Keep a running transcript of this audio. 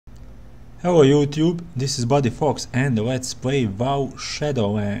Hello YouTube, this is BloodyFox and let's play WoW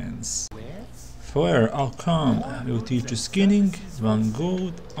Shadowlands. Flare, I'll come. I will teach you skinning, 1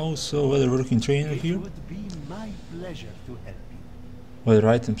 gold, also leatherworking trainer here. Leather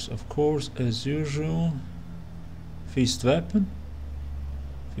items of course, as usual. Feast weapon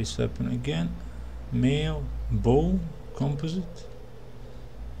again, mail, bow, composite,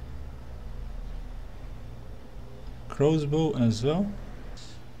 crossbow as well.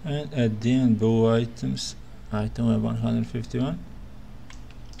 And at the end, bow items, item 151.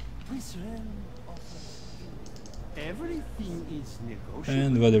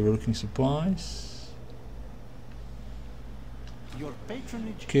 And leatherworking supplies.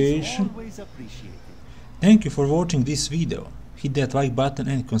 Occasion. Thank you for watching this video. Hit that like button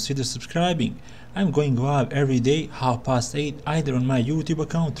and consider subscribing. I'm going live every day 8:30 either on my YouTube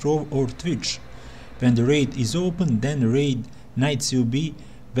account, Trovo or Twitch. When the raid is open, then the raid nights will be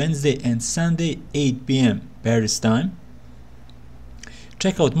Wednesday and Sunday 8 PM Paris time.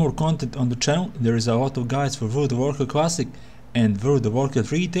 Check out more content on the channel. There is a lot of guides for WotLK Classic and WotLK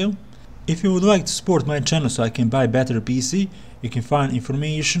Retail. If you would like to support my channel so I can buy better PC, you can find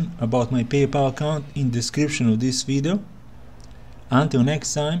information about my PayPal account in the description of this video. Until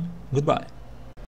next time, goodbye.